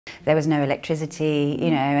there was no electricity,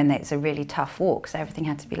 you know, and it's a really tough walk, so everything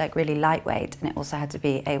had to be like really lightweight, and it also had to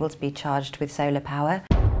be able to be charged with solar power.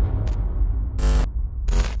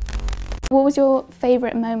 What was your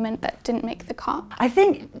favourite moment that didn't make the cut? I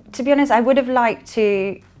think, to be honest, I would have liked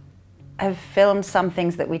to have filmed some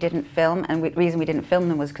things that we didn't film, and the reason we didn't film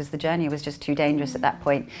them was because the journey was just too dangerous at that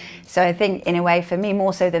point. So I think, in a way, for me,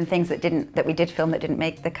 more so than things that we did film that didn't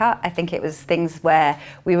make the cut, I think it was things where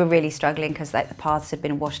we were really struggling because like the paths had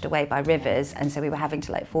been washed away by rivers, and so we were having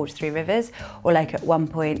to like forge through rivers. Or like at one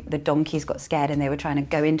point the donkeys got scared and they were trying to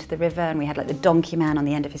go into the river, and we had like the donkey man on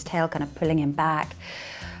the end of his tail kind of pulling him back.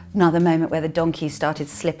 Another moment where the donkey started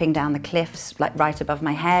slipping down the cliffs, like right above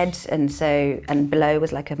my head, and below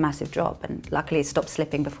was like a massive drop, and luckily it stopped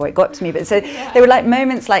slipping before it got to me. But so there were like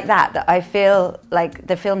moments like that I feel like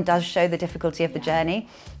the film does show the difficulty of the journey.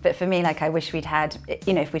 But for me, like I wish we'd had,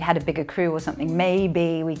 you know, if we'd had a bigger crew or something,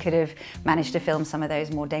 maybe we could have managed to film some of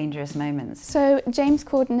those more dangerous moments. So James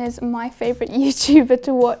Corden is my favourite YouTuber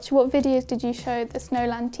to watch. What videos did you show the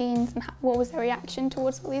Snowland teens, and what was their reaction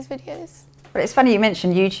towards all these videos? Well, it's funny you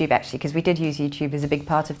mentioned YouTube actually, because we did use YouTube as a big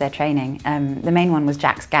part of their training. The main one was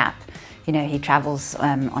Jack's Gap. You know, he travels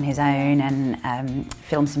on his own and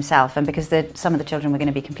films himself, and because some of the children were going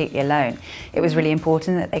to be completely alone, it was really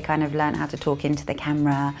important that they kind of learn how to talk into the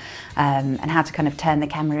camera and how to kind of turn the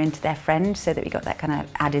camera into their friend, so that we got that kind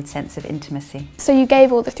of added sense of intimacy. So you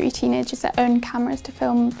gave all the three teenagers their own cameras to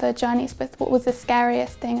film the journeys with. What was the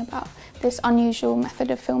scariest thing about this unusual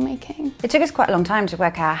method of filmmaking? It took us quite a long time to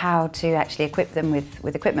work out how to actually equip them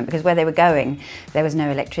with equipment, because where they were going there was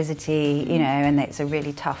no electricity, you know, and it's a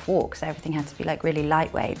really tough walk, so everything had to be like really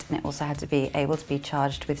lightweight, and it also had to be able to be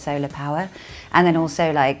charged with solar power. And then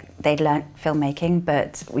also like they'd learnt filmmaking,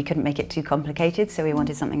 but we couldn't make it too complicated, so we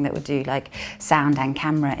wanted something that would do like sound and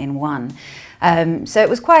camera in one. So it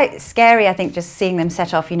was quite scary, I think, just seeing them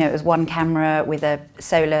set off. You know, it was one camera with a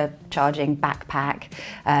solar charging backpack,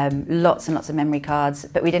 lots and lots of memory cards,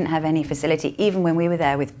 but we didn't have any facility, even when we were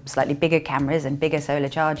there with slightly bigger cameras and bigger solar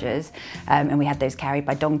chargers, and we had those carried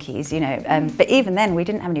by donkeys, you know. But even then, we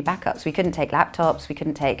didn't have any backups. We couldn't take laptops, we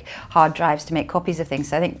couldn't take hard drives to make copies of things.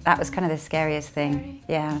 So I think that was kind of the scariest thing,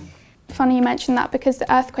 yeah. Funny you mentioned that, because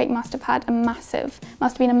the earthquake must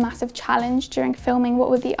have been a massive challenge during filming. What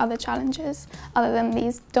were the other challenges, other than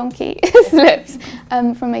these donkey slips,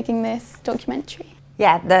 from making this documentary?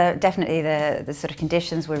 Yeah, definitely the sort of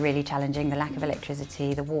conditions were really challenging. The lack of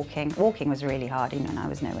electricity, the walking. Walking was really hard, you know, and I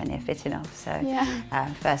was nowhere near fit enough. So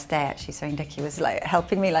first day actually, so Deki was like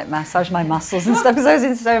helping me like massage my muscles and stuff, because I was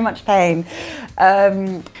in so much pain.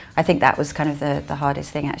 I think that was kind of the hardest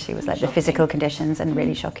thing actually, was like the physical conditions, and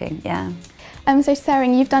really shocking, yeah. So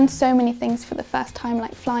Tsering, you've done so many things for the first time,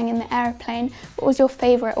 like flying in the aeroplane. What was your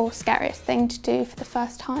favourite or scariest thing to do for the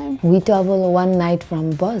first time? We traveled one night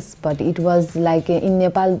from bus, but it was like in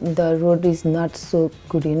Nepal the road is not so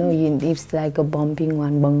good, you know, it's like a bumping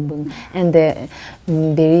one, bung bung, and the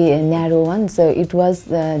very narrow one, so it was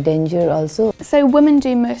danger also. So women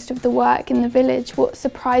do most of the work in the village. What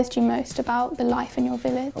surprised you most about the life in your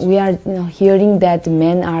village? We are hearing that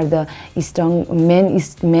men are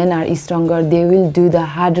stronger. They will do the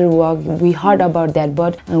harder work. We heard about that,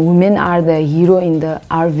 but women are the hero in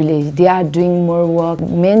our village. They are doing more work.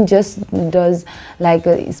 Men just does like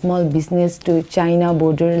a small business to China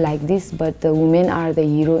border like this, but the women are the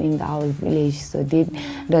hero in our village. So they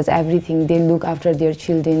does everything. They look after their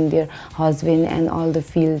children, their husband, and all the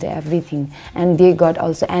field, everything. And they got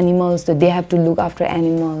also animals, so they have to look after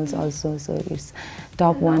animals also. So it's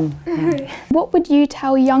top one. Yeah. What would you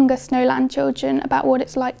tell younger Snowland children about what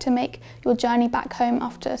it's like to make your journey back home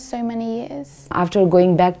after so many years? After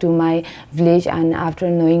going back to my village and after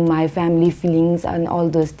knowing my family feelings and all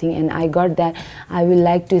those things, and I got that, I would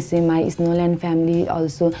like to say my Snowland family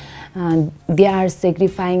also, they are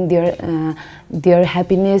sacrificing their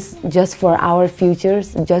happiness just for our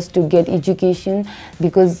futures, just to get education,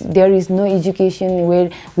 because there is no education where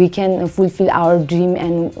we can fulfill our dream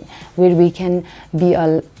and where we can be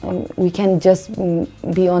just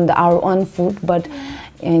be on our own foot. But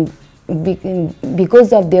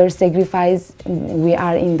because of their sacrifice, we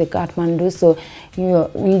are in the Kathmandu. So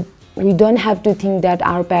we don't have to think that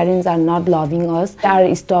our parents are not loving us. They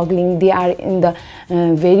are struggling. They are in the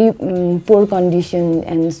very poor condition,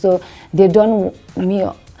 and so they don't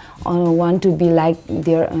want to be like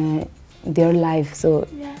their life. So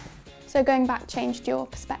so going back changed your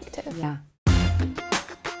perspective. Yeah.